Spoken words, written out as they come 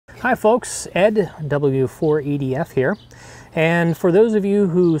Hi folks, Ed, W4EDF here. And for those of you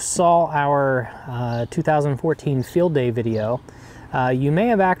who saw our 2014 field day video, you may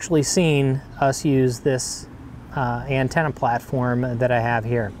have actually seen us use this antenna platform that I have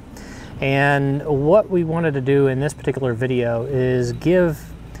here. And what we wanted to do in this particular video is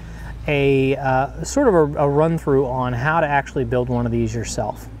give a sort of a run-through on how to actually build one of these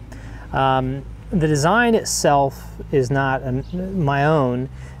yourself. The design itself is not my own.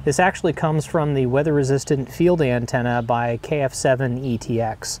 This actually comes from the weather-resistant field antenna by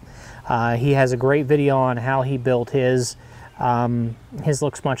KF7ETX. He has a great video on how he built his. His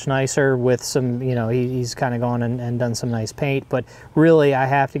looks much nicer with some, you know, he's kind of gone and done some nice paint, but really I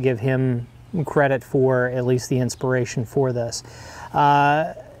have to give him credit for at least the inspiration for this.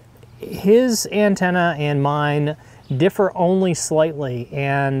 His antenna and mine differ only slightly,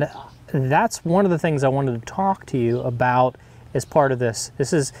 and that's one of the things I wanted to talk to you about as part of this.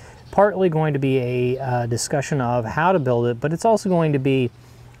 This is partly going to be a discussion of how to build it, but it's also going to be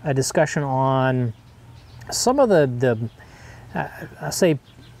a discussion on some of the I'll say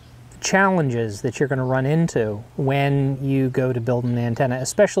challenges that you're going to run into when you go to build an antenna,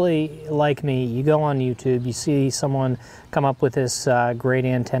 especially like me. You go on YouTube, you see someone come up with this great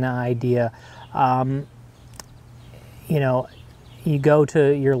antenna idea. You know, you go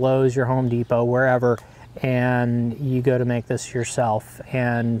to your Lowe's, your Home Depot, wherever, and you go to make this yourself,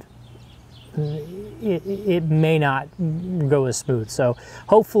 and it may not go as smooth. So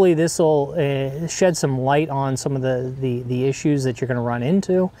hopefully this will shed some light on some of the issues that you're going to run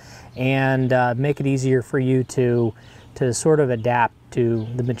into, and make it easier for you to sort of adapt to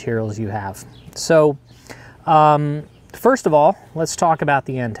the materials you have. So first of all, let's talk about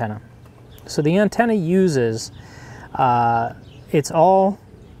the antenna. So the antenna uses it's all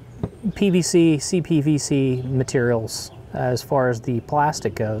PVC, CPVC materials as far as the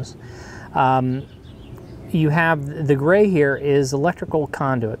plastic goes. You have the gray here is electrical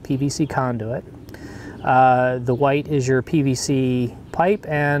conduit, PVC conduit. The white is your PVC pipe,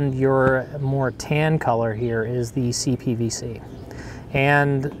 and your more tan color here is the CPVC.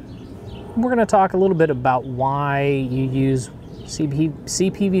 And we're going to talk a little bit about why you use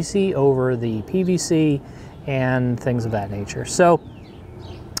CPVC over the PVC and things of that nature. So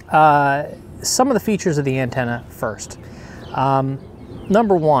some of the features of the antenna first.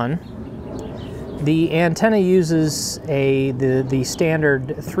 Number one, the antenna uses the standard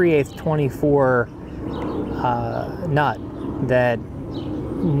 3/8 24 nut that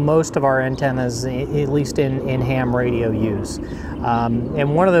most of our antennas, at least in ham radio, use.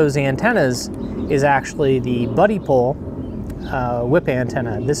 And one of those antennas is actually the Dipole whip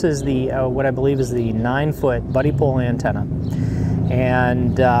antenna. This is the what I believe is the 9-foot Dipole antenna.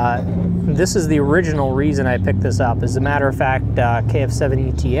 And this is the original reason I picked this up. As a matter of fact,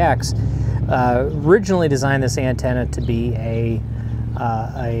 KF7ETX originally designed this antenna to be a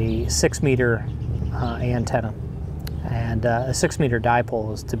 6-meter antenna, and a 6-meter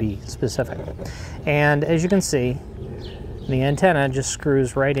dipole is to be specific. And as you can see, the antenna just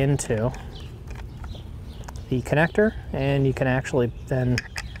screws right into the connector, and you can actually then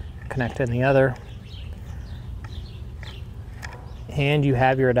connect in the other, and you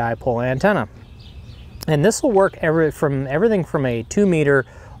have your dipole antenna. And this will work everything from a 2-meter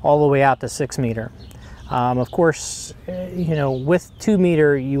all the way out to 6-meter. Of course, you know, with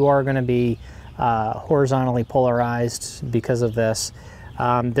 2-meter you are going to be horizontally polarized because of this.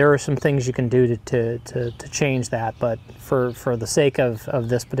 There are some things you can do to change that, but for the sake of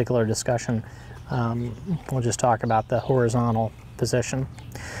this particular discussion, we'll just talk about the horizontal position.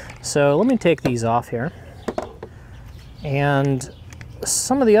 So let me take these off here. And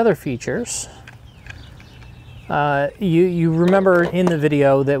some of the other features, you remember in the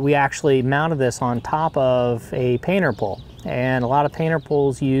video that we actually mounted this on top of a painter pole, and a lot of painter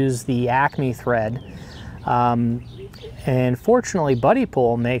poles use the Acme thread, and fortunately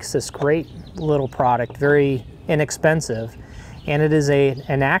Dipole makes this great little product, very inexpensive, and it is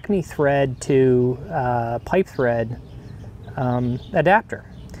an Acme thread to pipe thread adapter.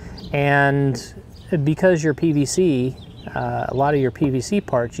 And because your PVC, a lot of your PVC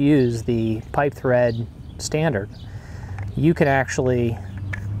parts use the pipe thread standard, you can actually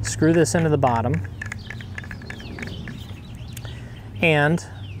screw this into the bottom and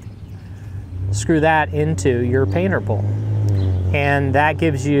screw that into your painter pole, and that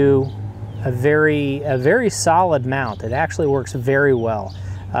gives you a very solid mount. It actually works very well.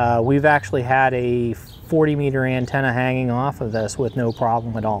 We've actually had a 40-meter antenna hanging off of this with no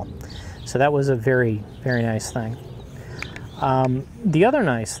problem at all. So that was a very nice thing. The other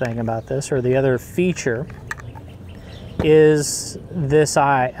nice thing about this, or the other feature, is this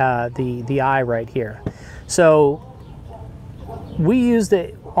eye, the eye right here. So we used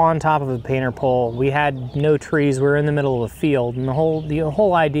it on top of a painter pole. We had no trees. We were in the middle of a field, and the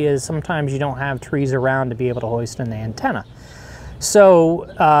whole idea is sometimes you don't have trees around to be able to hoist an antenna. So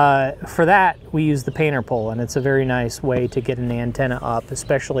for that, we use the painter pole, and it's a very nice way to get an antenna up,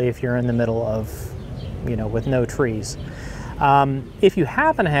 especially if you're in the middle of, you know, with no trees. If you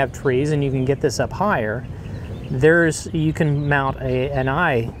happen to have trees and you can get this up higher, you can mount an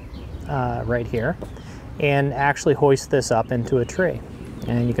eye right here and actually hoist this up into a tree,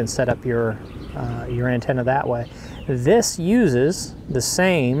 and you can set up your antenna that way. This uses the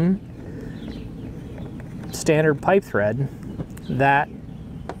same standard pipe thread that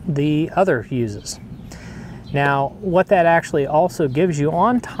the other uses. Now, what that actually also gives you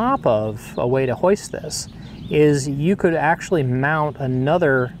on top of a way to hoist this is you could actually mount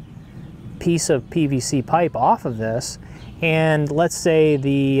another piece of PVC pipe off of this, and let's say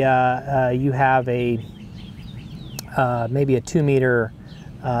you have a maybe a 2-meter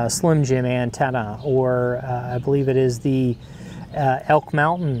Slim Jim antenna, or I believe it is the Elk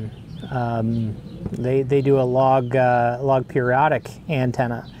Mountain. They do a log periodic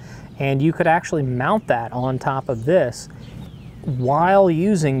antenna, and you could actually mount that on top of this while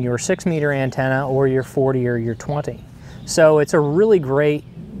using your 6-meter antenna or your 40 or your 20. So it's a really great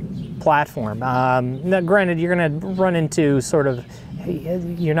platform. Now, granted, you're going to run into sort of,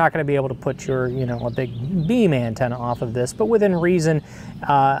 you're not going to be able to put your, you know, a big beam antenna off of this, but within reason,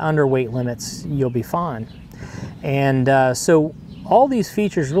 under weight limits, you'll be fine. And so all these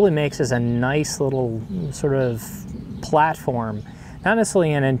features really makes this a nice little sort of platform. Not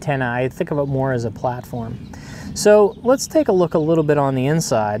necessarily an antenna, I think of it more as a platform. So let's take a look a little bit on the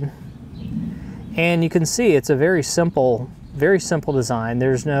inside, and you can see it's a very simple design.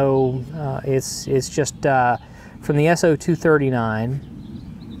 There's no, it's just from the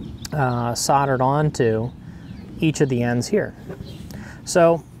SO239 soldered onto each of the ends here.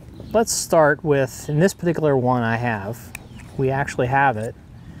 So let's start with, in this particular one we actually have it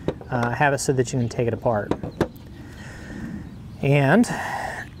so that you can take it apart. And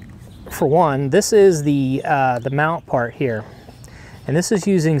for one, this is the mount part here, and this is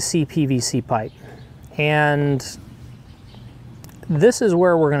using CPVC pipe, and this is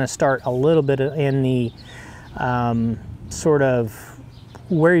where we're going to start a little bit in the sort of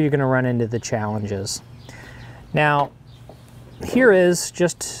where you're going to run into the challenges. Now, here is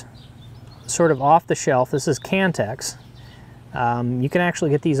just sort of off the shelf. This is Cantex. You can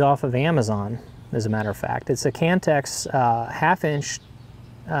actually get these off of Amazon, as a matter of fact. It's a Cantex 1/2-inch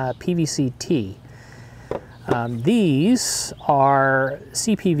PVC T. These are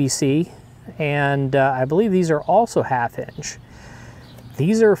CPVC, and I believe these are also 1/2-inch.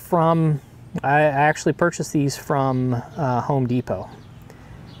 These are from, I actually purchased these from Home Depot.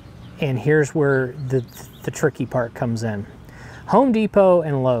 And here's where the tricky part comes in. Home Depot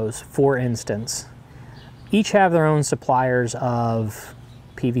and Lowe's, for instance, each have their own suppliers of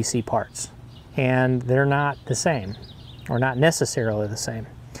PVC parts, and they're not the same, or not necessarily the same.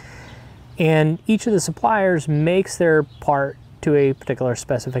 And each of the suppliers makes their part to a particular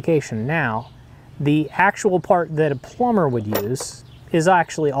specification. Now, the actual part that a plumber would use is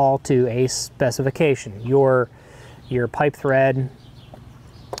actually all to a specification. Your pipe thread,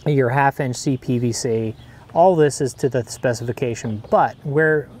 your 1/2-inch CPVC, all this is to the specification. But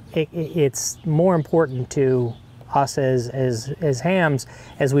where it's more important to us as hams,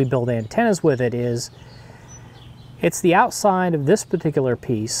 as we build antennas with it, is it's the outside of this particular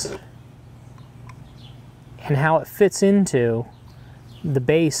piece and how it fits into the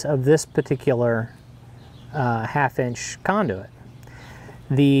base of this particular 1/2-inch conduit.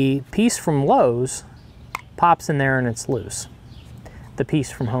 The piece from Lowe's pops in there and it's loose. The piece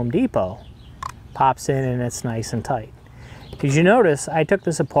from Home Depot pops in and it's nice and tight. Did you notice I took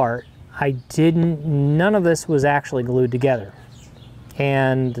this apart? None of this was actually glued together.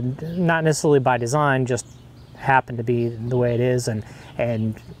 And not necessarily by design, just happened to be the way it is, and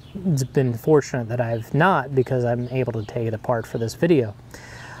it's been fortunate that I've not, because I'm able to take it apart for this video.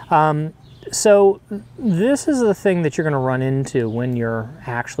 So this is the thing that you're going to run into when you're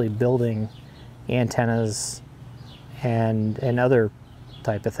actually building antennas and other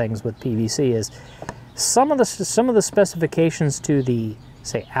type of things with PVC, is some of the specifications to the,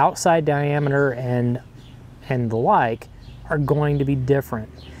 say, outside diameter and the like are going to be different.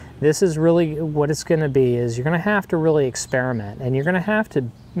 This is really what it's going to be, is you're going to have to really experiment, and you're going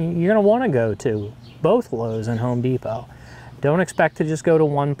to want to go to both Lowe's and Home Depot. Don't expect to just go to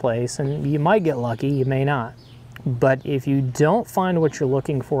one place, and you might get lucky, you may not. But if you don't find what you're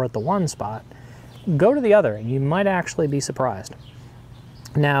looking for at the one spot, go to the other, and you might actually be surprised.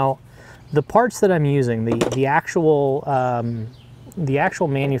 Now, the parts that I'm using, the actual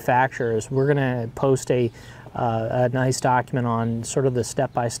manufacturers, we're going to post a nice document on sort of the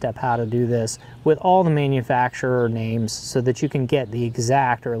step-by-step how to do this with all the manufacturer names so that you can get the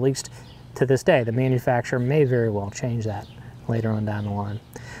exact, or at least to this day, the manufacturer may very well change that later on down the line.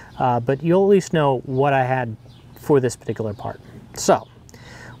 But you'll at least know what I had for this particular part. So,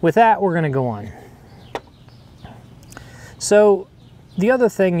 with that, we're going to go on. So, the other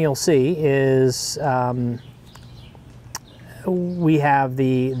thing you'll see is we have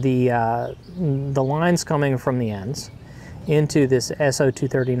the lines coming from the ends into this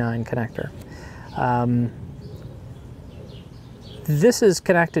SO239 connector. This is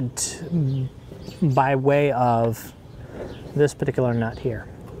connected by way of this particular nut here.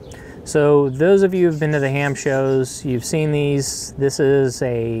 So those of you who've been to the ham shows, you've seen these. This is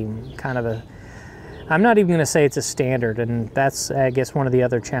a kind of a, I'm not even going to say it's a standard, and that's, I guess, one of the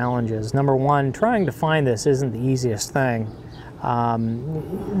other challenges. Number one, trying to find this isn't the easiest thing.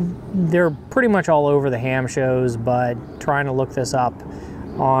 They're pretty much all over the ham shows, but trying to look this up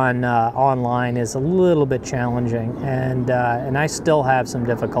on online is a little bit challenging, and I still have some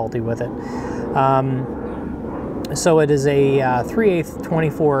difficulty with it. So it is a 3/8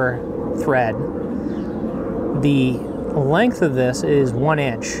 24 thread. The length of this is 1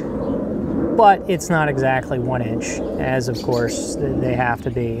 inch, but it's not exactly 1 inch, as of course they have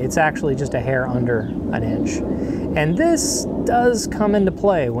to be. It's actually just a hair under 1 inch. And this does come into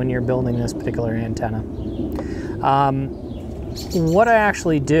play when you're building this particular antenna. What I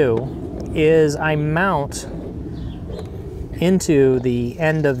actually do is I mount into the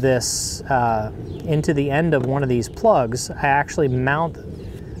end of this, into the end of one of these plugs. I actually mount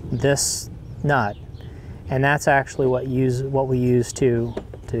this nut, and that's actually what we use to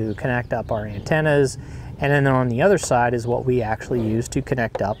connect up our antennas. And then on the other side is what we actually use to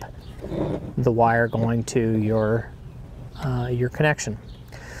connect up the wire going to your connection.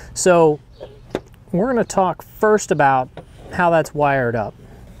 So we're going to talk first about how that's wired up.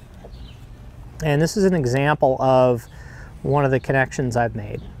 And this is an example of one of the connections I've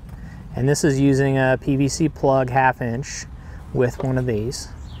made. And this is using a PVC plug 1/2 inch with one of these.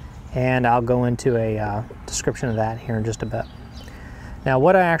 And I'll go into a description of that here in just a bit. Now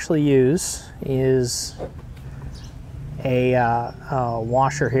what I actually use is a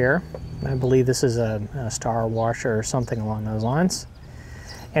washer here. I believe this is a star washer or something along those lines.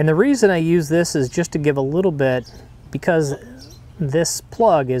 And the reason I use this is just to give a little bit, because this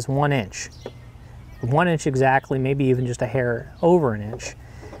plug is 1 inch. 1 inch exactly, maybe even just a hair over 1 inch.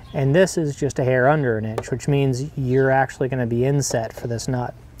 And this is just a hair under 1 inch, which means you're actually going to be inset for this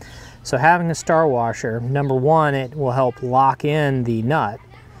nut. So having a star washer, number one, it will help lock in the nut,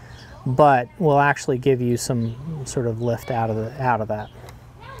 but will actually give you some sort of lift out of that.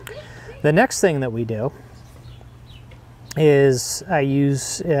 The next thing that we do is I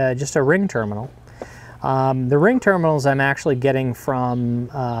use just a ring terminal. The ring terminals I'm actually getting from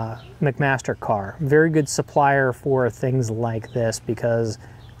McMaster Carr. Very good supplier for things like this because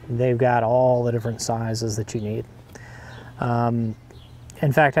they've got all the different sizes that you need.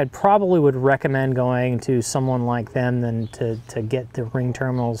 In fact, I probably would recommend going to someone like them than to get the ring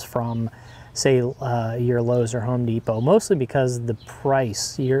terminals from, say, your Lowe's or Home Depot, mostly because the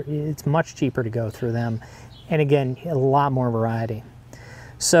price, it's much cheaper to go through them. And again, a lot more variety.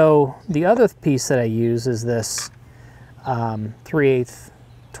 So the other piece that I use is this 3/8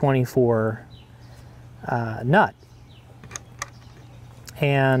 24 nut.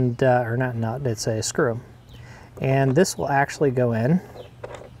 And, or not nut, it's a screw. And this will actually go in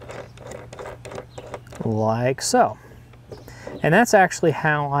like so. And that's actually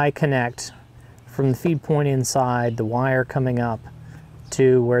how I connect from the feed point inside, the wire coming up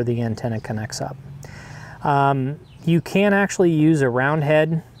to where the antenna connects up. You can actually use a round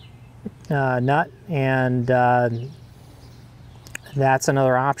head nut, and that's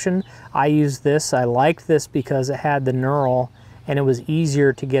another option. I use this. I liked this because it had the knurl, and it was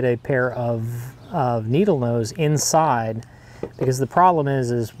easier to get a pair of needle nose inside, because the problem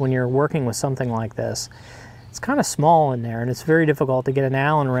is when you're working with something like this, it's kind of small in there, and it's very difficult to get an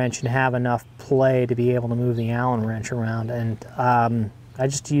Allen wrench and have enough play to be able to move the Allen wrench around. And I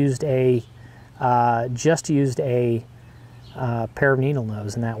just used a pair of needle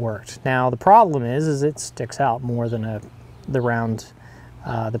nose, and that worked. Now the problem is it sticks out more than the round,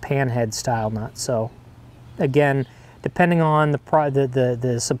 the pan head style nut. So again, depending on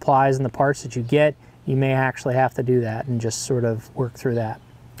the supplies and the parts that you get, you may actually have to do that and just sort of work through that.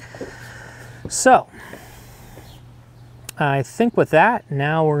 So I think with that,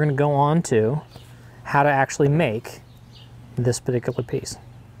 now we're going to go on to how to actually make this particular piece.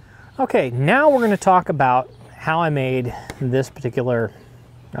 Okay, now we're going to talk about how I made this particular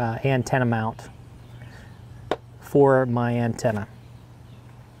antenna mount for my antenna.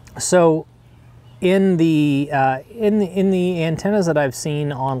 So in the antennas that I've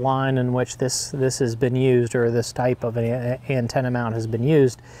seen online in which this has been used, or this type of an antenna mount has been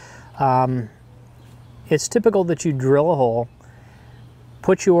used, it's typical that you drill a hole,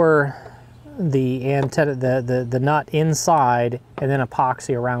 put the antenna, the nut inside, and then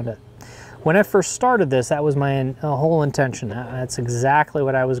epoxy around it. When I first started this, that was my whole intention. That's exactly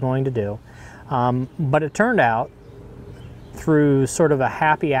what I was going to do. But it turned out, through sort of a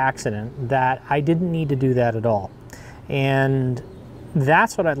happy accident, that I didn't need to do that at all. And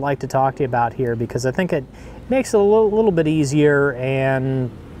that's what I'd like to talk to you about here, because I think it makes it a little bit easier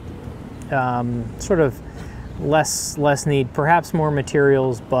and sort of less need, perhaps more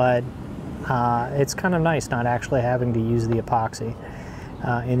materials, but it's kind of nice not actually having to use the epoxy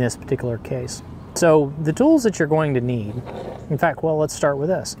in this particular case. So the tools that you're going to need, in fact, well, let's start with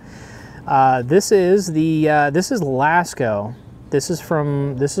this. This is Lasco. This is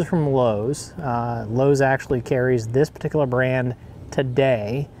from Lowe's. Lowe's actually carries this particular brand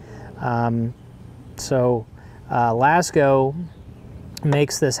today. Lasco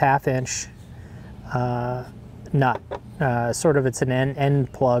makes this 1/2 inch nut. Sort of, it's an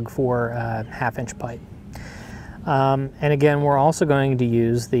end plug for a 1/2 inch pipe. And again, we're also going to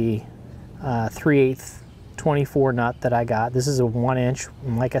use the 3/8 24 nut that I got. This is a 1 inch,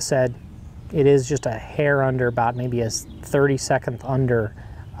 and like I said, it is just a hair under, about maybe a 32nd under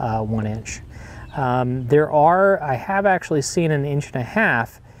 1 inch. I have actually seen an 1.5 inch,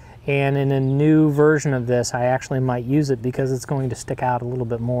 and in a new version of this, I actually might use it because it's going to stick out a little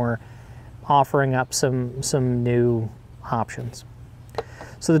bit more, offering up some new options.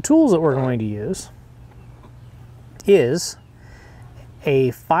 So the tools that we're going to use is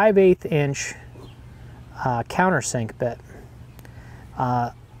a 5/8 inch countersink bit.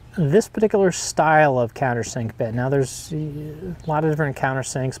 This particular style of countersink bit, now there's a lot of different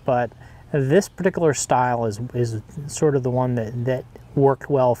countersinks, but this particular style is sort of the one that worked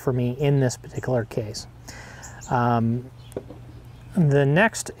well for me in this particular case. The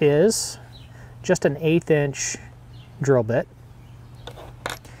next is just an 1/8 inch drill bit,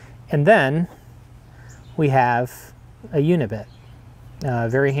 and then we have a unit bit, a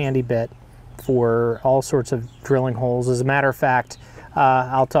very handy bit for all sorts of drilling holes. As a matter of fact,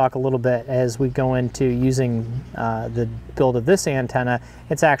 I'll talk a little bit as we go into using the build of this antenna.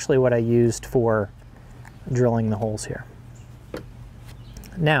 It's actually what I used for drilling the holes here.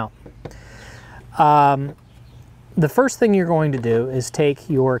 Now, the first thing you're going to do is take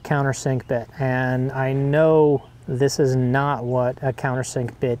your countersink bit, and I know this is not what a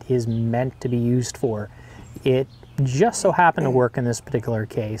countersink bit is meant to be used for. It just so happened to work in this particular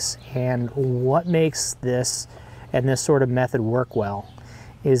case, and what makes this and this sort of method work well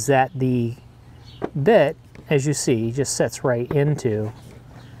is that the bit, as you see, just sits right into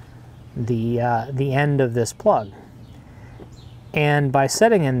the end of this plug. And by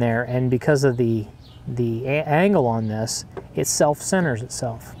setting in there, and because of the angle on this, it self-centers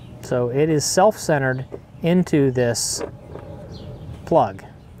itself. So it is self-centered into this plug.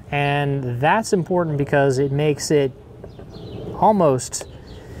 And that's important because it makes it almost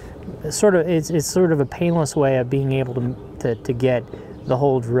sort of, it's sort of a painless way of being able to get the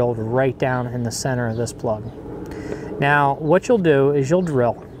hole drilled right down in the center of this plug. Now, what you'll do is you'll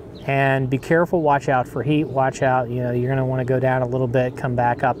drill, and be careful, watch out for heat, watch out, you know, you're gonna wanna go down a little bit, come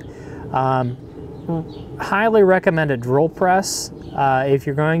back up. Highly recommend a drill press. If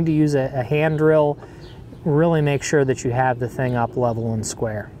you're going to use a hand drill, really make sure that you have the thing up level and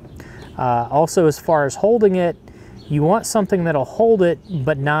square. Also, as far as holding it, you want something that'll hold it,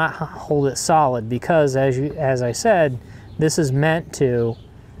 but not hold it solid, because as I said, this is meant to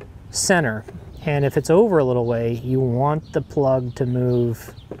center. And if it's over a little way, you want the plug to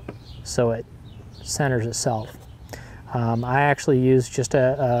move so it centers itself. I actually use just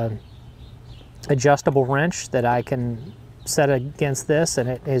a adjustable wrench that I can set against this, and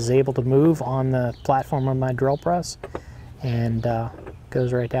it is able to move on the platform of my drill press, and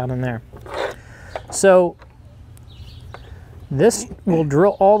goes right down in there. So this will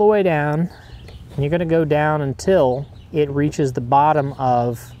drill all the way down, and you're going to go down until it reaches the bottom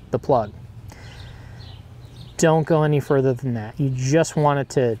of the plug. Don't go any further than that. You just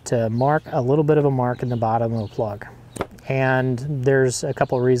want it to mark a little bit of a mark in the bottom of the plug. And there's a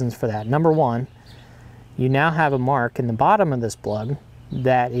couple of reasons for that. Number one, you now have a mark in the bottom of this plug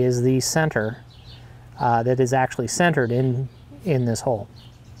that is the center, that is actually centered in this hole.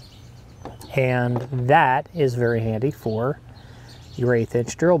 And that is very handy for your 1/8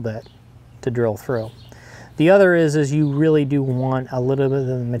 inch drill bit to drill through. The other is you really do want a little bit of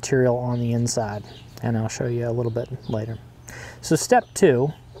the material on the inside, and I'll show you a little bit later. So step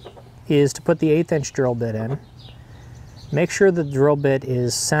 2 is to put the 1/8 inch drill bit in. Make sure the drill bit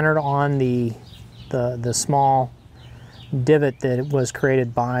is centered on the small divot that was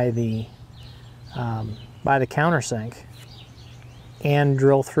created by the countersink, and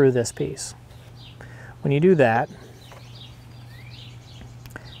drill through this piece. When you do that,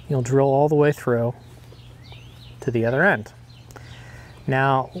 you'll drill all the way through to the other end.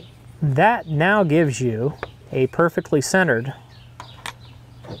 Now, that now gives you a perfectly centered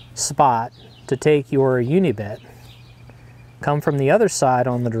spot to take your uni-bit, come from the other side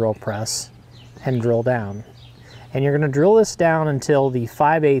on the drill press, and drill down. And you're going to drill this down until the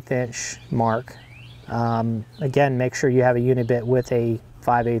 5/8 inch mark. Again, make sure you have a uni-bit with a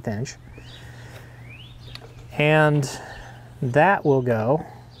 5/8 inch. And that will go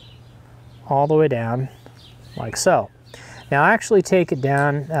all the way down like so. Now actually take it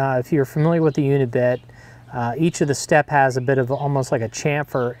down, if you're familiar with the uni-bit, each of the step has a bit of almost like a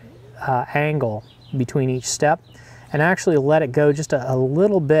chamfer angle between each step, and actually let it go just a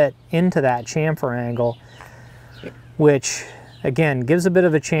little bit into that chamfer angle, which again gives a bit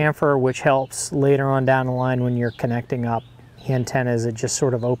of a chamfer, which helps later on down the line when you're connecting up the antennas. It just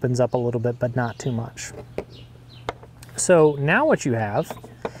sort of opens up a little bit, but not too much. So now what you have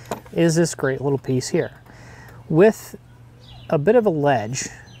is this great little piece here with a bit of a ledge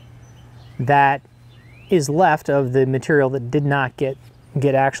that is left of the material that did not get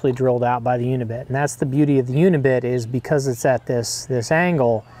actually drilled out by the unibit. And that's the beauty of the unibit, is because it's at this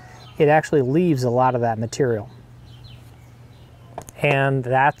angle, it actually leaves a lot of that material. And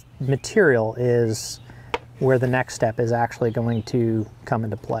that material is where the next step is actually going to come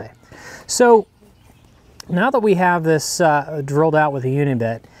into play. So now that we have this drilled out with a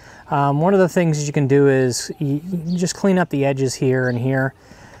unibit, one of the things you can do is you just clean up the edges here and here.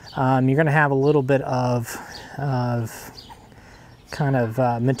 You're going to have a little bit of kind of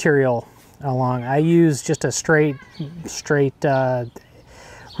material along. I use just a straight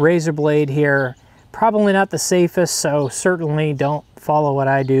razor blade here. Probably not the safest, so certainly don't follow what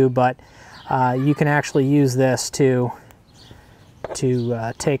I do, but you can actually use this to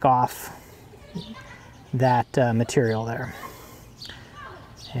take off that material there.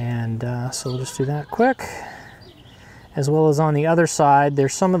 And so we'll just do that quick. As well as on the other side,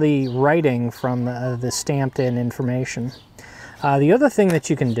 there's some of the writing from the stamped in information. The other thing that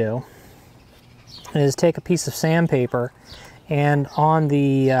you can do is take a piece of sandpaper, and on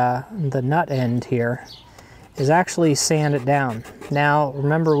the nut end here is actually sand it down. Now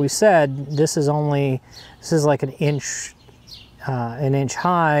remember, we said this is like an inch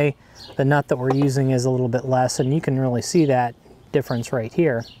high. The nut that we're using is a little bit less, and you can really see that difference right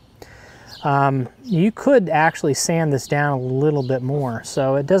here. You could actually sand this down a little bit more,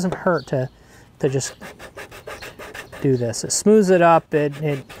 so it doesn't hurt to just do this. It smooths it up,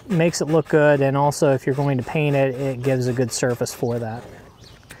 it makes it look good, and also if you're going to paint it, it gives a good surface for that.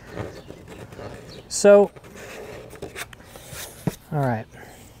 So, all right.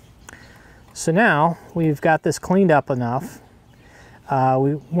 So now we've got this cleaned up enough.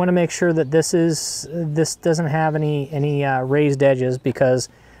 We want to make sure that this doesn't have any raised edges, because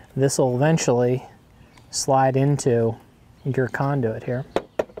this will eventually slide into your conduit here.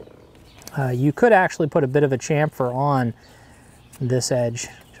 You could actually put a bit of a chamfer on this edge,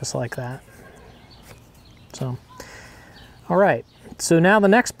 just like that. So, all right. So now the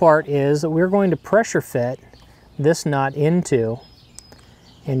next part is that we're going to pressure fit this nut into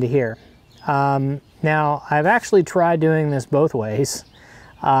here. Now, I've actually tried doing this both ways.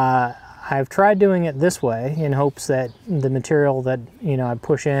 I've tried doing it this way in hopes that the material that I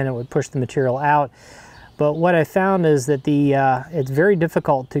push in, it would push the material out. But what I found is that it's very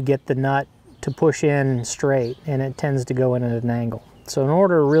difficult to get the nut to push in straight, and it tends to go in at an angle. So in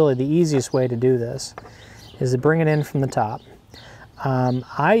order, really, the easiest way to do this is to bring it in from the top.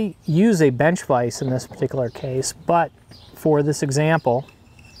 I use a bench vise in this particular case, but for this example,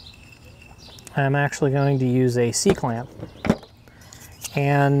 I'm actually going to use a C-clamp.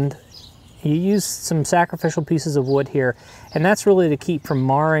 And you use some sacrificial pieces of wood here, and that's really to keep from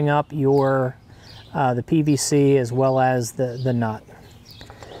marring up your the PVC as well as the nut.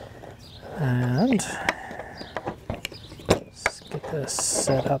 And let's get this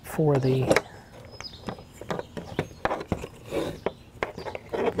set up for the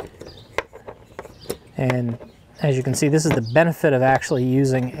and as you can see, this is the benefit of actually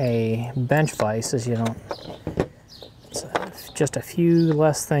using a bench vise, is you don't just a few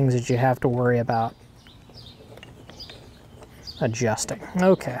less things that you have to worry about adjusting.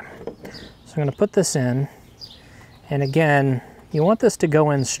 Okay, so I'm going to put this in, and again, you want this to go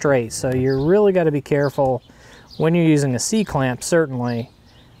in straight, so you really got to be careful when you're using a C-clamp, certainly,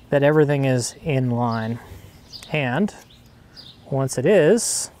 that everything is in line. And once it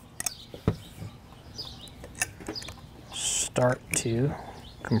is, start to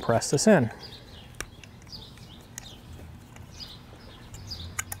compress this in.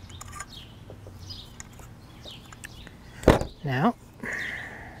 Now,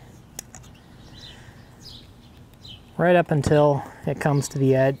 right up until it comes to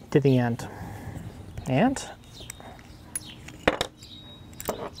the end, and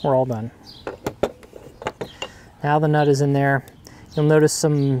we're all done. Now the nut is in there. You'll notice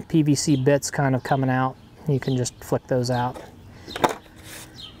some PVC bits kind of coming out. You can just flick those out.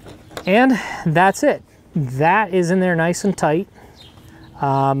 And that's it. That is in there nice and tight.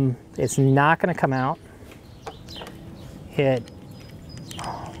 It's not going to come out. It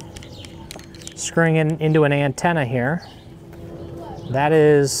screwing into an antenna here. That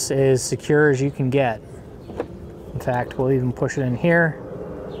is as secure as you can get. In fact, we'll even push it in here,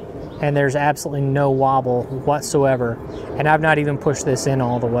 and there's absolutely no wobble whatsoever. And I've not even pushed this in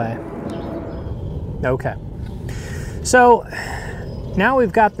all the way. Okay. So now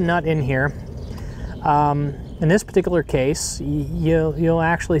we've got the nut in here. In this particular case, you'll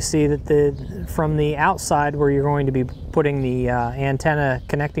actually see that from the outside where you're going to be putting the antenna,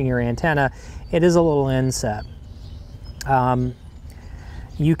 connecting your antenna, it is a little inset.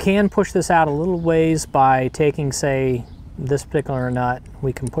 You can push this out a little ways by taking, say, this particular nut.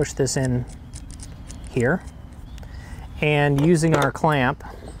 We can push this in here, and using our clamp,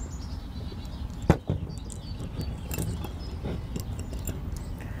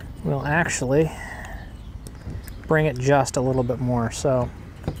 we'll actually bring it just a little bit more, so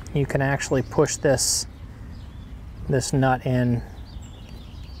you can actually push this nut in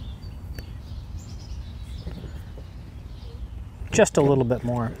just a little bit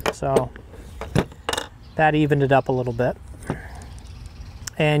more. So that evened it up a little bit.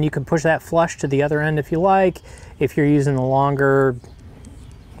 And you can push that flush to the other end if you like. If you're using the longer,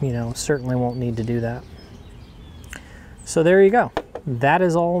 you know, certainly won't need to do that. So there you go. That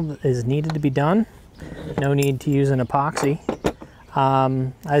is all that is needed to be done. No need to use an epoxy.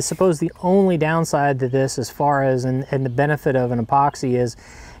 I suppose the only downside to this, as far as and the benefit of an epoxy is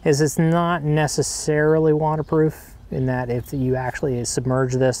it's not necessarily waterproof, in that if you actually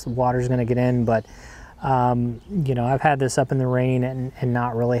submerge this, the water's going to get in. But you know, I've had this up in the rain and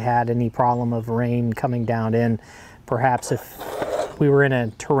not really had any problem of rain coming down in. Perhaps if we were in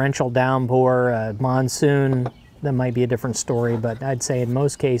a torrential downpour, a monsoon, that might be a different story. But I'd say in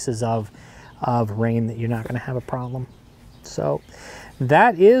most cases of rain that you're not going to have a problem. So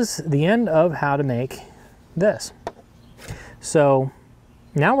that is the end of how to make this. So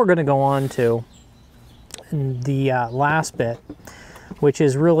now we're going to go on to the last bit, which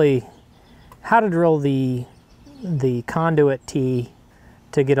is really how to drill the conduit tee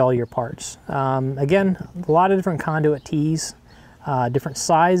to get all your parts. Again, a lot of different conduit tees, different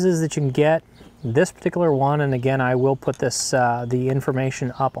sizes that you can get. This particular one, and again, I will put this the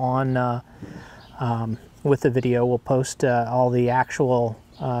information up on with the video. We'll post all the actual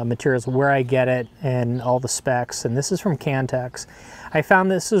materials, where I get it, and all the specs. And this is from Cantex. I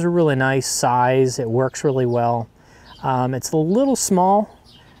found this is a really nice size. It works really well. It's a little small,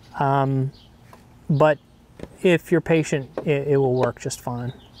 but if you're patient, it will work just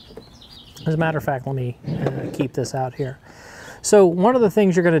fine. As a matter of fact, let me keep this out here. So one of the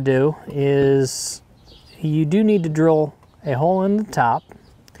things you're going to do is you do need to drill a hole in the top,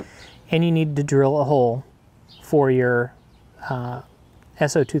 and you need to drill a hole for your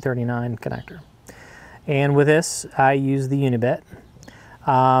SO239 connector. And with this, I use the Unibit.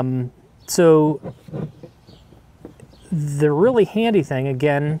 So the really handy thing,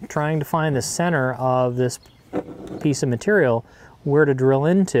 again, trying to find the center of this piece of material, where to drill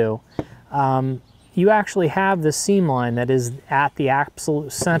into, you actually have this seam line that is at the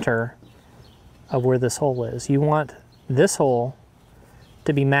absolute center of where this hole is. You want this hole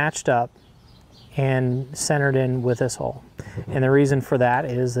to be matched up and centered in with this hole. And the reason for that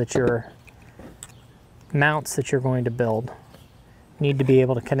is that your mounts that you're going to build need to be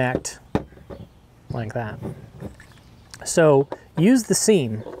able to connect like that. So use the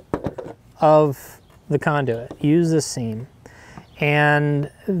seam of the conduit, use this seam,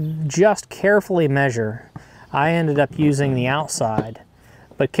 and just carefully measure. I ended up using the outside,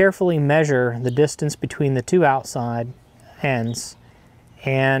 but carefully measure the distance between the two outside ends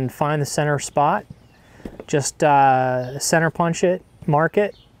and find the center spot. just center punch it, mark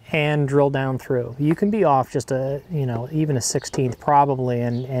it, and drill down through. You can be off just a, you know, even a 1/16 probably,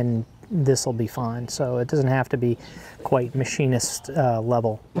 and this will be fine. So it doesn't have to be quite machinist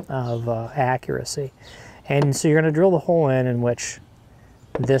level of accuracy. And so you're going to drill the hole in which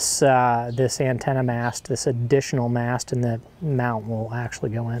this this antenna mast, this additional mast in the mount will actually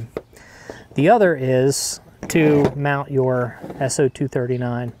go in. The other is to mount your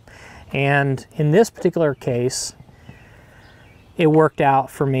SO239. And in this particular case, it worked out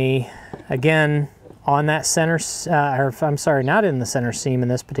for me, again, on that center, or I'm sorry, not in the center seam in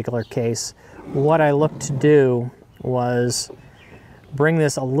this particular case. What I looked to do was bring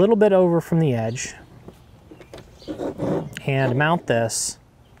this a little bit over from the edge and mount this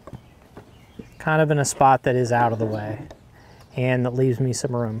kind of in a spot that is out of the way and that leaves me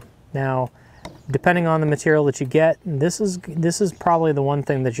some room. Now, depending on the material that you get, this is probably the one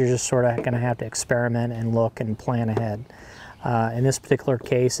thing that you're just sort of going to have to experiment and look and plan ahead. In this particular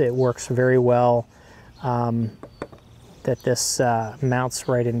case, it works very well that this mounts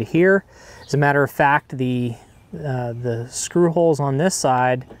right into here. As a matter of fact, the screw holes on this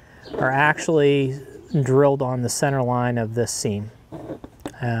side are actually drilled on the center line of this seam.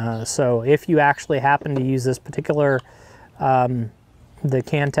 So if you actually happen to use this particular, the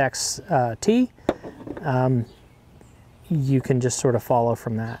Cantex T, you can just sort of follow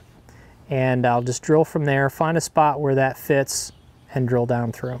from that. And I'll just drill from there, find a spot where that fits, and drill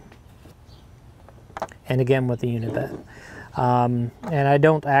down through. And again with the unit bit. And I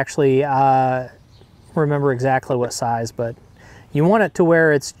don't actually remember exactly what size, but you want it to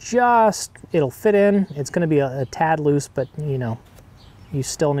where it's just, it'll fit in. It's going to be a tad loose, but you know, you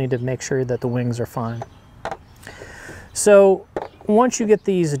still need to make sure that the wings are fine. So once you get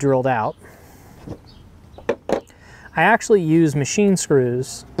these drilled out, I actually use machine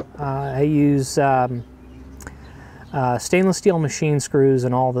screws. I use stainless steel machine screws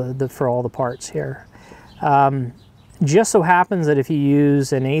and all for all the parts here. Just so happens that if you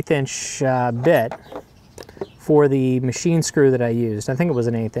use an 1/8 inch bit for the machine screw that I used, I think it was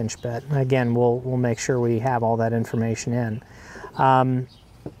an 1/8 inch bit. Again, we'll make sure we have all that information in.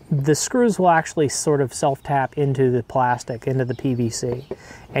 The screws will actually sort of self-tap into the plastic, into the PVC,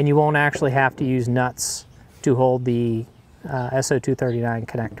 and you won't actually have to use nuts to hold the SO239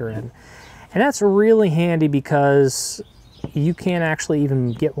 connector in. And that's really handy because you can't actually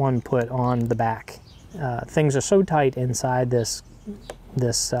even get one put on the back. Things are so tight inside this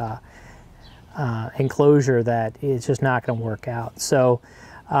enclosure that it's just not going to work out. So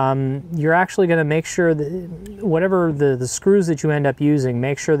you're actually going to make sure that whatever the screws that you end up using,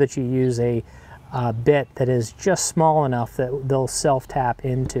 make sure that you use a bit that is just small enough that they'll self-tap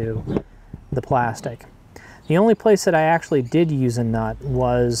into the plastic. The only place that I actually did use a nut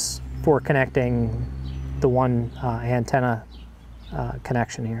was for connecting the one antenna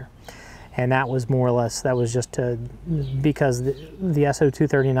connection here. And that was more or less, that was just because the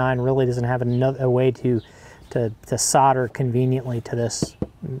SO239 really doesn't have a way to solder conveniently to this,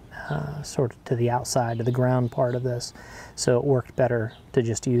 sort of to the outside, to the ground part of this. So it worked better to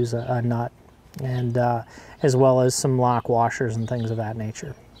just use a nut, and as well as some lock washers and things of that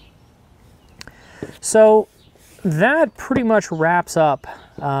nature. So that pretty much wraps up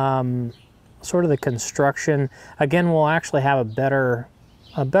sort of the construction. Again, we'll actually have a better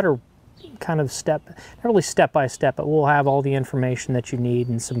kind of step, not really step by step, but we'll have all the information that you need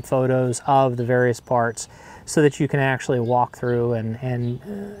and some photos of the various parts so that you can actually walk through and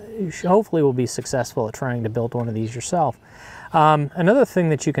hopefully will be successful at trying to build one of these yourself. Another thing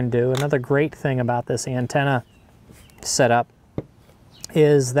that you can do, another great thing about this antenna setup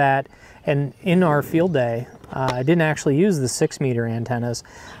is that, and in our field day, I didn't actually use the 6-meter antennas.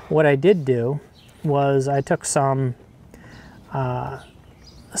 What I did do was I took some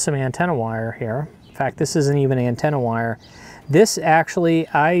antenna wire here. In fact, this isn't even antenna wire. This actually,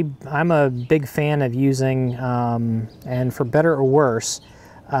 I'm a big fan of using, and for better or worse,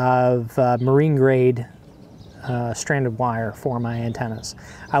 of marine grade stranded wire for my antennas.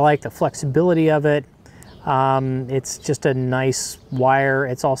 I like the flexibility of it. It's just a nice wire.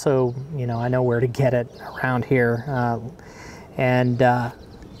 It's also, you know, I know where to get it around here.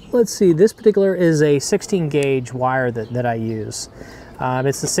 Let's see, this particular is a 16 gauge wire that I use.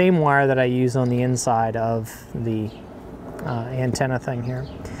 It's the same wire that I use on the inside of the antenna thing here.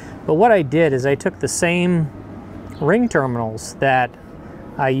 But what I did is I took the same ring terminals that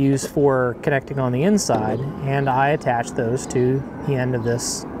I use for connecting on the inside, and I attached those to the end of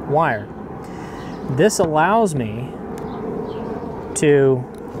this wire. This allows me to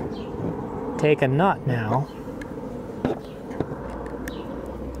take a nut now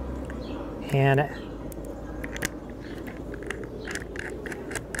and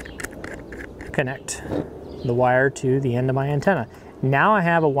connect the wire to the end of my antenna. Now I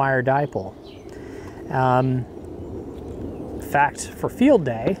have a wire dipole. In fact, for field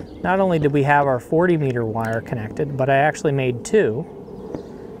day, not only did we have our 40 meter wire connected, but I actually made two.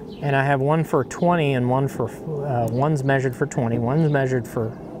 And I have one for 20 and one for, one's measured for 20, one's measured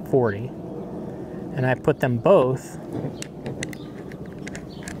for 40. And I put them both.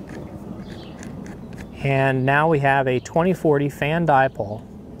 And now we have a 2040 fan dipole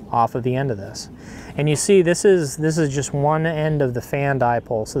off of the end of this. And you see this is just one end of the fan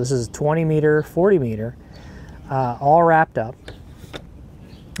dipole. So this is 20 meter, 40 meter, all wrapped up.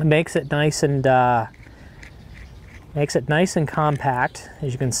 It makes it nice and compact.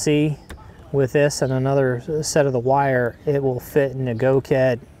 As you can see with this and another set of the wire, it will fit in a go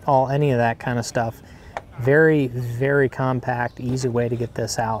kit, any of that kind of stuff. Very, very compact, easy way to get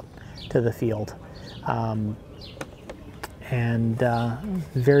this out to the field.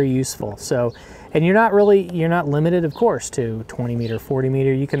 Very useful. So, and you're not limited, of course, to 20 meter, 40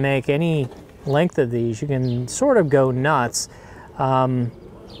 meter. You can make any length of these. You can sort of go nuts.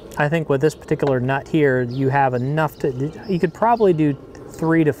 I think with this particular nut here, you have enough you could probably do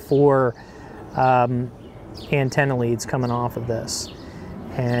 3 to 4 antenna leads coming off of this,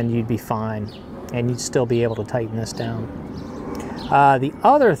 and you'd be fine, and you'd still be able to tighten this down. The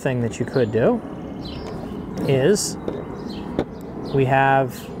other thing that you could do is we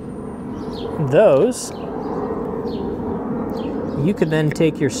have those. You could then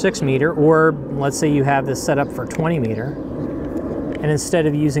take your 6 meter, or let's say you have this set up for 20 meter, and instead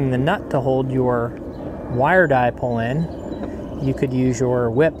of using the nut to hold your wire dipole in, you could use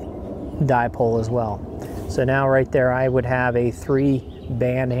your whip dipole as well. So now right there I would have a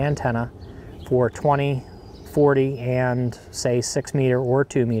 3-band antenna for 20, 40, and say 6 meter or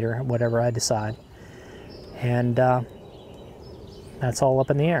 2 meter, whatever I decide. And that's all up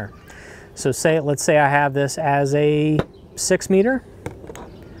in the air. So let's say I have this as a 6 meter.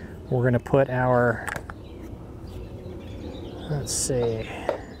 We're going to put our, let's see,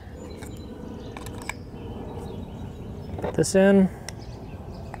 put this in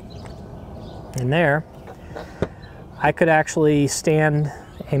there. I could actually stand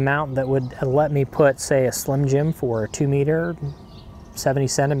a mount that would let me put, say, a Slim Jim for a 2 meter, 70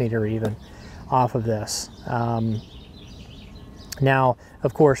 centimeter even, off of this. Now,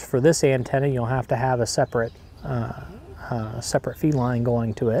 of course, for this antenna, you'll have to have a separate feed line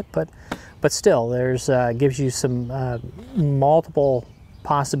going to it, but still, there's gives you some multiple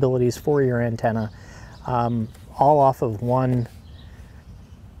possibilities for your antenna, all off of one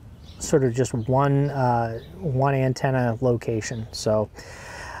sort of just one antenna location. So,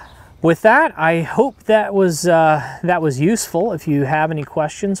 with that, I hope that was useful. If you have any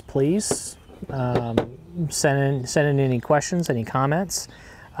questions, please send in any questions, any comments,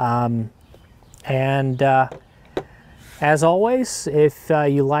 as always, if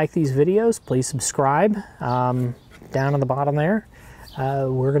you like these videos, please subscribe down on the bottom there.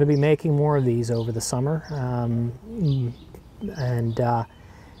 We're going to be making more of these over the summer,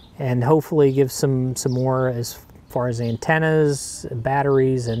 and hopefully give some more as far as antennas,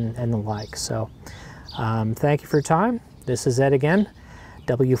 batteries, and the like. So thank you for your time. This is Ed again,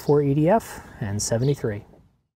 W4EDF and 73.